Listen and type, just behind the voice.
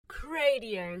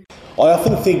Radio. I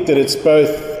often think that it's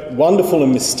both wonderful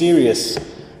and mysterious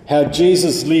how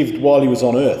Jesus lived while he was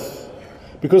on earth,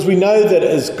 because we know that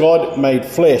as God made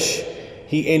flesh,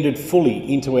 he entered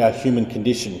fully into our human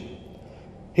condition.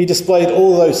 He displayed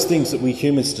all those things that we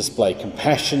humans display: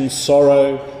 compassion,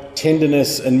 sorrow,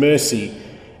 tenderness and mercy.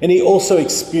 And he also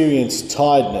experienced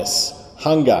tiredness,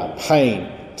 hunger,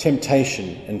 pain,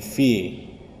 temptation and fear.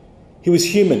 He was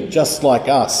human just like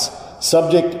us,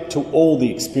 subject to all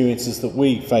the experiences that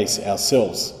we face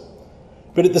ourselves.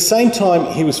 But at the same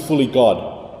time, he was fully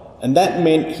God, and that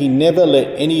meant he never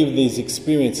let any of these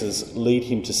experiences lead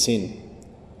him to sin.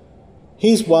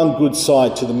 Here's one good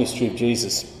side to the mystery of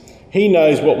Jesus. He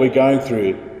knows what we're going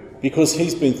through because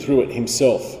he's been through it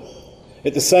himself.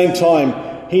 At the same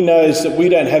time, he knows that we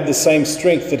don't have the same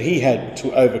strength that he had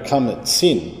to overcome it,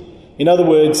 sin. In other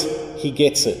words, he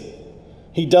gets it.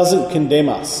 He doesn't condemn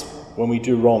us when we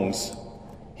do wrongs.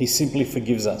 He simply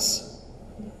forgives us.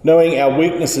 Knowing our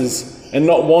weaknesses and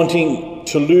not wanting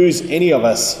to lose any of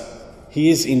us, he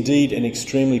is indeed an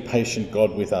extremely patient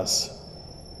God with us.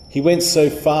 He went so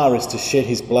far as to shed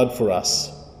his blood for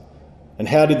us. And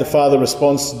how did the Father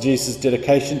respond to Jesus'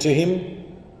 dedication to him?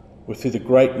 Well, through the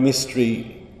great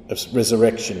mystery of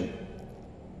resurrection.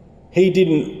 He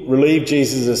didn't relieve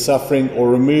Jesus' suffering or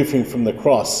remove him from the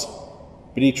cross,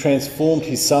 but he transformed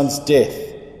his Son's death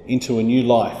into a new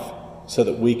life so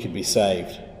that we could be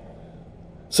saved.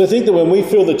 So think that when we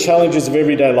feel the challenges of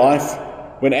everyday life,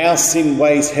 when our sin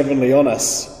weighs heavily on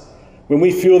us, when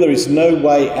we feel there is no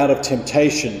way out of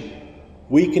temptation,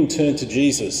 we can turn to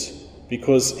Jesus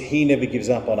because he never gives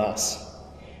up on us.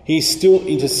 He is still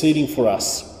interceding for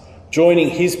us, joining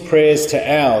his prayers to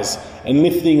ours and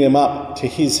lifting them up to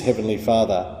his heavenly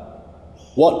Father.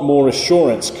 What more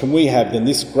assurance can we have than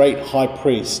this great high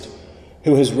priest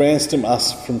who has ransomed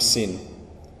us from sin?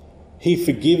 He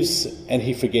forgives and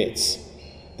he forgets.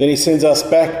 Then he sends us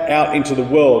back out into the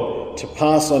world to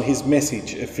pass on his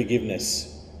message of forgiveness.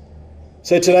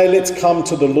 So today let's come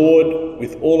to the Lord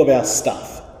with all of our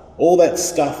stuff, all that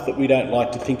stuff that we don't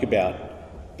like to think about,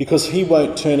 because he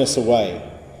won't turn us away.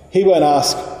 He won't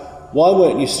ask, "Why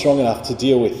weren't you strong enough to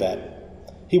deal with that?"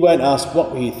 He won't ask,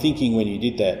 "What were you thinking when you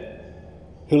did that?"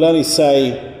 He'll only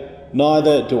say,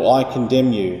 "Neither do I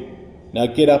condemn you. Now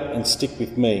get up and stick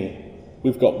with me.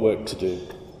 We've got work to do."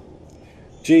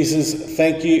 Jesus,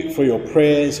 thank you for your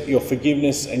prayers, your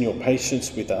forgiveness and your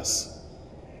patience with us.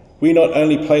 We not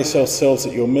only place ourselves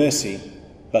at your mercy,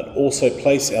 but also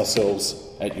place ourselves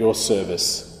at your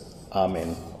service.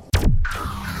 Amen.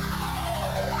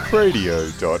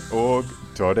 Radio.org.au